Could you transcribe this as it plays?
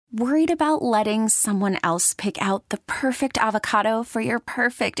Worried about letting someone else pick out the perfect avocado for your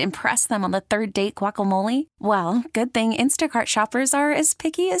perfect impress them on the third date guacamole? Well, good thing Instacart shoppers are as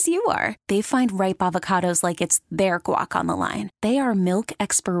picky as you are. They find ripe avocados like it's their guac on the line. They are milk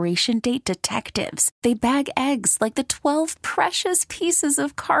expiration date detectives. They bag eggs like the 12 precious pieces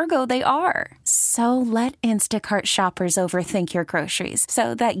of cargo they are. So let Instacart shoppers overthink your groceries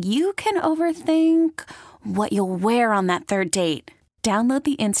so that you can overthink what you'll wear on that third date. Download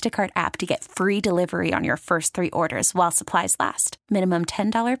the Instacart app to get free delivery on your first 3 orders while supplies last. Minimum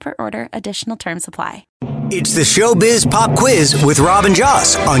 $10 per order. Additional terms apply. It's the Showbiz Pop Quiz with Rob and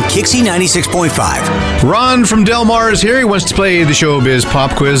Joss on KyXy 96.5. Ron from Del Mar is here. He wants to play the Showbiz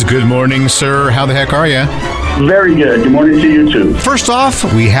Pop Quiz. Good morning, sir. How the heck are you? Very good. Good morning to you, too. First off,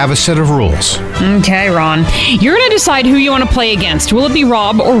 we have a set of rules. Okay, Ron. You're going to decide who you want to play against. Will it be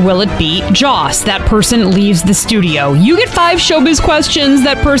Rob or will it be Joss? That person leaves the studio. You get 5 Showbiz questions.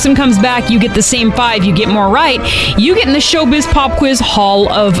 That person comes back. You get the same 5. You get more right. You get in the Showbiz Pop Quiz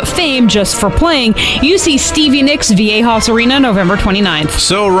Hall of Fame just for playing. You see Stevie Nicks, Viejas Arena, November 29th.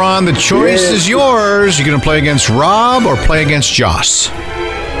 So, Ron, the choice is yours. You're going to play against Rob or play against Joss?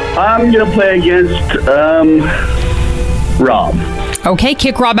 I'm going to play against Rob. Okay,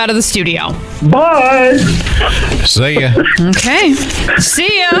 kick Rob out of the studio. Bye. See ya. Okay.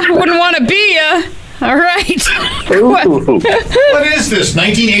 See ya. Wouldn't want to be ya. All right. What is this,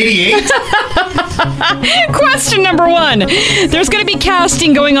 1988? Question number 1. There's going to be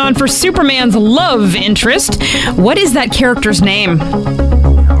casting going on for Superman's love interest. What is that character's name?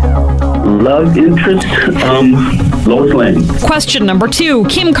 Love interest, Lois Lane. Question number 2.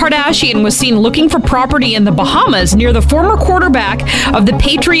 Kim Kardashian was seen looking for property in the Bahamas near the former quarterback of the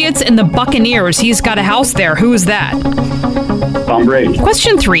Patriots and the Buccaneers. He's got a house there. Who is that? Tom Brady.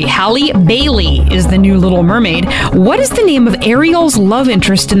 Question 3. Halle Bailey is the new Little Mermaid. What is the name of Ariel's love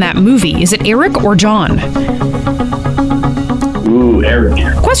interest in that movie? Is it Eric or John? Ooh, Eric.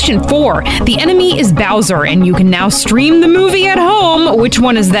 Question 4. The enemy is Bowser, and you can now stream the movie at home. Which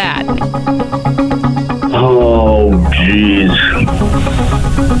one is that? Oh, jeez.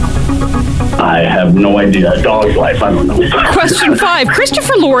 I have no idea. A Dog's Life. I don't know. Question 5.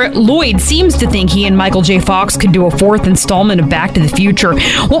 Christopher Lloyd seems to think he and Michael J. Fox could do a 4th installment of Back to the Future.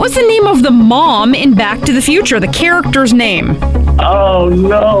 What was the name of the mom in Back to the Future? The character's name? Oh,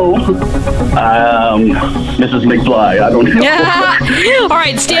 no. Mrs. McFly. I don't know. Yeah. All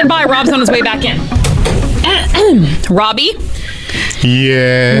right, stand by. Rob's on his way back in. Robbie?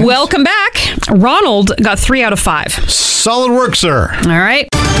 Yeah. Welcome back. Ronald got 3 out of 5. Solid work, sir. All right.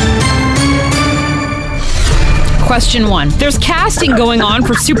 Question 1. There's casting going on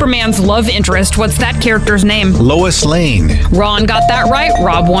for Superman's love interest. What's that character's name? Lois Lane. Ron got that right.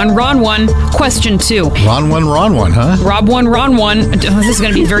 Rob 1, Ron 1. Question 2. Ron 1, Ron 1, huh? Rob 1, Ron 1. Oh, this is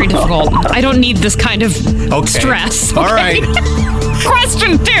going to be very difficult. I don't need this kind of stress. Okay? All right.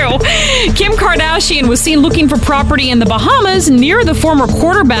 Question 2. Kim Kardashian was seen looking for property in the Bahamas near the former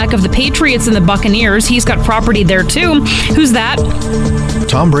quarterback of the Patriots and the Buccaneers. He's got property there too. Who's that?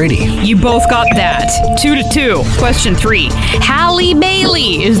 Tom Brady. You both got that. 2-2. Question 3. Halle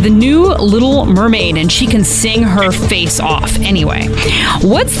Bailey is the new Little Mermaid, and she can sing her face off. Anyway,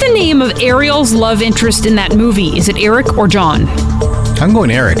 what's the name of Ariel's love interest in that movie? Is it Eric or John? I'm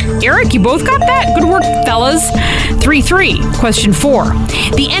going Eric. Eric, you both got that? Good work, fellas. 3-3. Question 4.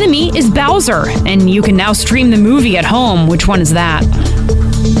 The enemy is Bowser, and you can now stream the movie at home. Which one is that?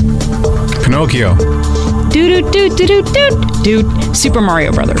 Pinocchio. Super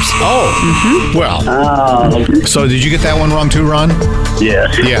Mario Brothers. Oh. Mm-hmm. Well. So did you get that one wrong too, Ron?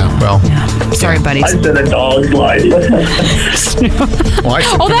 Yes. Yeah, well. Yeah. Sorry, buddies. I said A Dog's Life. Well, I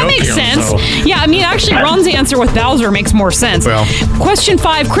said that makes sense. So. Yeah, I mean, actually, Ron's answer with Bowser makes more sense. Well. Question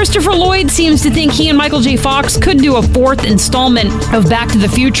 5. Christopher Lloyd seems to think he and Michael J. Fox could do a 4th installment of Back to the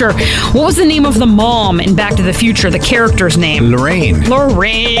Future. What was the name of the mom in Back to the Future? The character's name? Lorraine.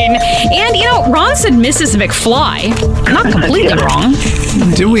 And, Ron said Mrs. McFly. Not completely wrong.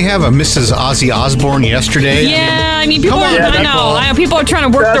 Didn't we have a Mrs. Ozzy Osbourne yesterday? Yeah, I mean, people are, I know people are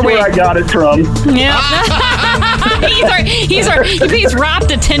trying to work their way. That's where I got it from. Yeah. He's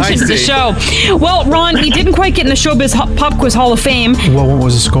rapt attention to the show. Well, Ron, you didn't quite get in the Showbiz Pop Quiz Hall of Fame. Well, what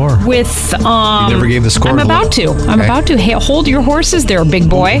was the score? With, You never gave the score. I'm about to. Hey, hold your horses there, big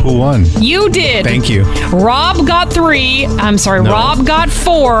boy. Who won? You did. Thank you. Rob got 3. I'm sorry, no. Rob got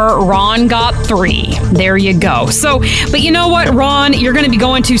 4. Ron got 3. There you go. So, but you know what, Ron? You're going to be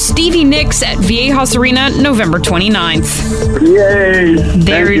going to Stevie Nicks at Viejas Arena, November 29th. Yay.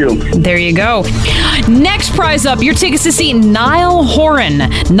 Thank you. There you go. Next prize up. up your tickets to see Niall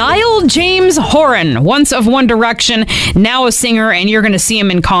James Horan, once of One Direction, now a singer, and you're going to see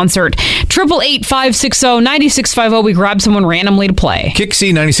him in concert. 888-560-9650. We grab someone randomly to play.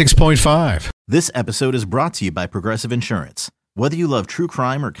 KyXy 96.5. This episode is brought to you by Progressive Insurance. Whether you love true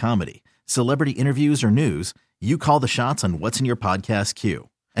crime or comedy, celebrity interviews or news, you call the shots on what's in your podcast queue.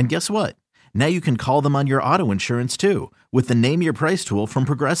 And guess what? Now you can call them on your auto insurance too with the Name Your Price tool from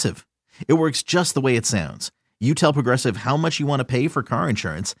Progressive. It works just the way it sounds. You tell Progressive how much you want to pay for car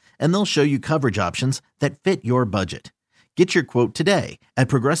insurance, and they'll show you coverage options that fit your budget. Get your quote today at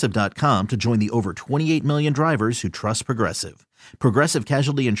Progressive.com to join the over 28 million drivers who trust Progressive. Progressive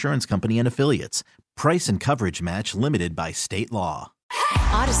Casualty Insurance Company and Affiliates. Price and coverage match limited by state law.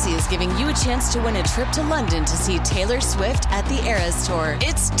 Odyssey is giving you a chance to win a trip to London to see Taylor Swift at the Eras Tour.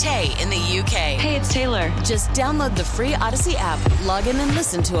 It's Tay in the UK. Hey, it's Taylor. Just download the free Odyssey app, log in and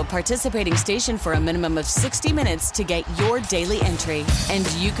listen to a participating station for a minimum of 60 minutes to get your daily entry. And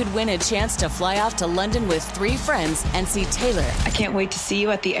you could win a chance to fly off to London with 3 friends and see Taylor. I can't wait to see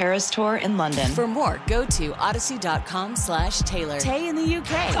you at the Eras Tour in London. For more, go to odyssey.com/Taylor. Tay in the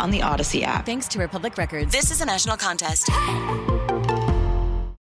UK. It's on the Odyssey app. Thanks to Republic Records. This is a national contest.